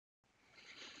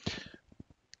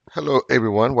Hello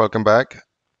everyone, welcome back.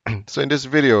 So in this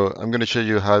video, I'm going to show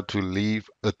you how to leave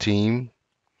a team.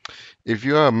 If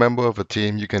you are a member of a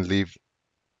team, you can leave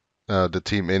the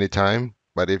team anytime.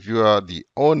 But if you are the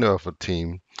owner of a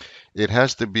team, it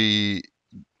has to be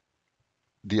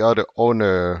the other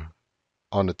owner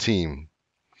on the team.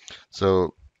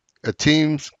 So a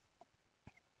team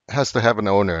has to have an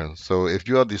owner. So if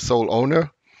you are the sole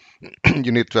owner,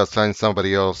 you need to assign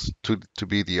somebody else to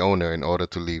be the owner in order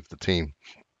to leave the team.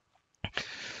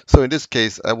 So in this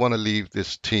case, I want to leave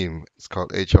this team. It's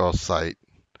called HR site.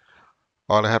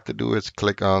 All I have to do is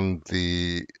click on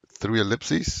the three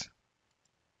ellipses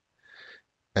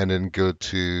and then go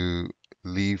to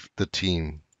leave the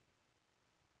team.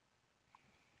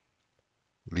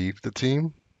 Leave the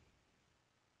team.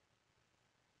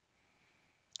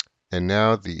 And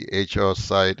now the HR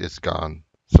site is gone.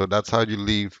 So that's how you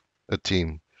leave a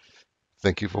team.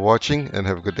 Thank you for watching and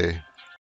have a good day.